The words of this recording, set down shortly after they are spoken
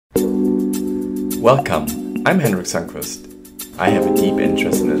Welcome, I'm Henrik Sundqvist. I have a deep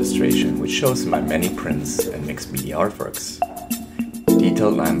interest in illustration, which shows in my many prints and mixed media artworks.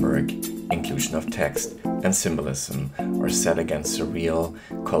 Detailed line work, inclusion of text, and symbolism are set against surreal,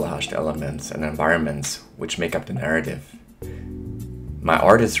 collaged elements and environments which make up the narrative. My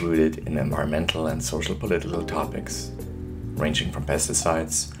art is rooted in environmental and social political topics, ranging from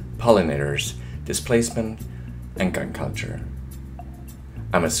pesticides, pollinators, displacement, and gun culture.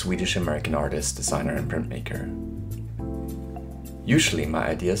 I'm a Swedish-American artist, designer, and printmaker. Usually my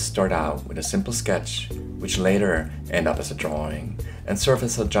ideas start out with a simple sketch, which later end up as a drawing and serve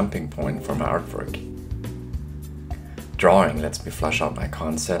as a jumping point for my artwork. Drawing lets me flesh out my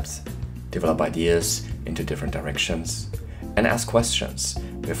concepts, develop ideas into different directions, and ask questions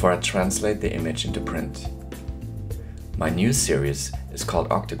before I translate the image into print. My new series is called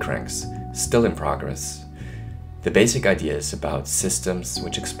Octocranks, still in progress. The basic idea is about systems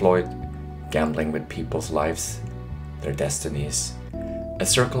which exploit gambling with people's lives, their destinies, a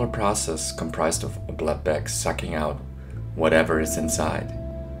circular process comprised of a blood bag sucking out whatever is inside.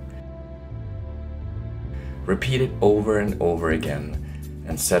 Repeated over and over again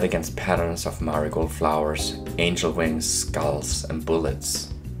and set against patterns of marigold flowers, angel wings, skulls, and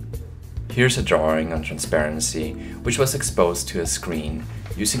bullets. Here's a drawing on transparency which was exposed to a screen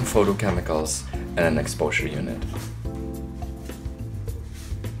using photochemicals and an exposure unit.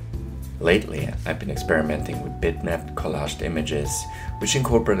 Lately, I've been experimenting with bitmap collaged images which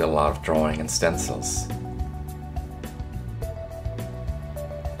incorporate a lot of drawing and stencils.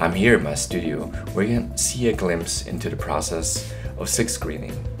 I'm here in my studio where you can see a glimpse into the process of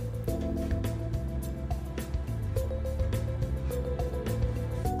silkscreening.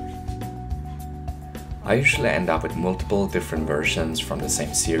 I usually end up with multiple different versions from the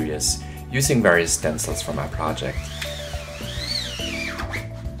same series, using various stencils for my project.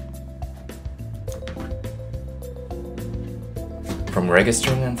 From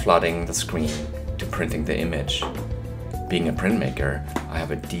registering and flooding the screen to printing the image. Being a printmaker, I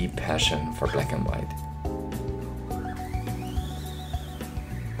have a deep passion for black and white.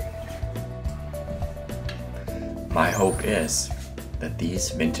 My hope is that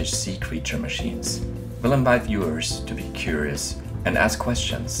these vintage sea creature machines will invite viewers to be curious and ask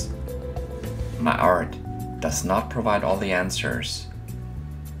questions. My art does not provide all the answers.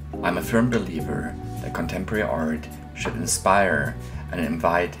 I'm a firm believer that contemporary art should inspire and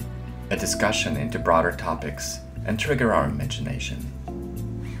invite a discussion into broader topics and trigger our imagination.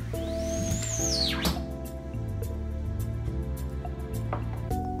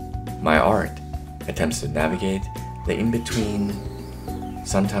 My art attempts to navigate the in-between,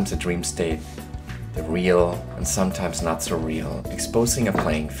 sometimes a dream state, the real and sometimes not so real, exposing a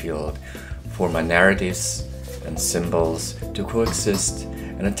playing field for my narratives and symbols to coexist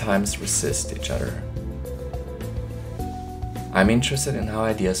and at times resist each other. I'm interested in how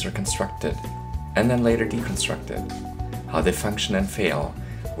ideas are constructed and then later deconstructed, how they function and fail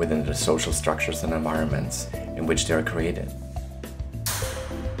within the social structures and environments in which they are created.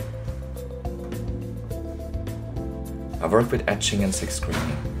 I work with etching and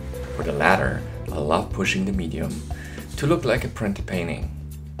silkscreening. For the latter, I love pushing the medium to look like a printed painting.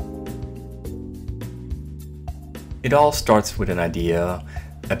 It all starts with an idea,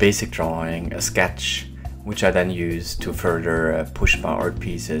 a basic drawing, a sketch, which I then use to further push my art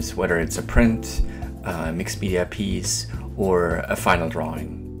pieces, whether it's a print, a mixed media piece, or a final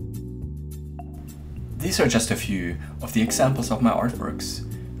drawing. These are just a few of the examples of my artworks.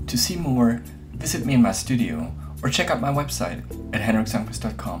 To see more, visit me in my studio or check out my website at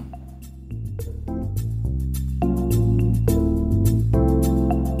henriksundqvist.com.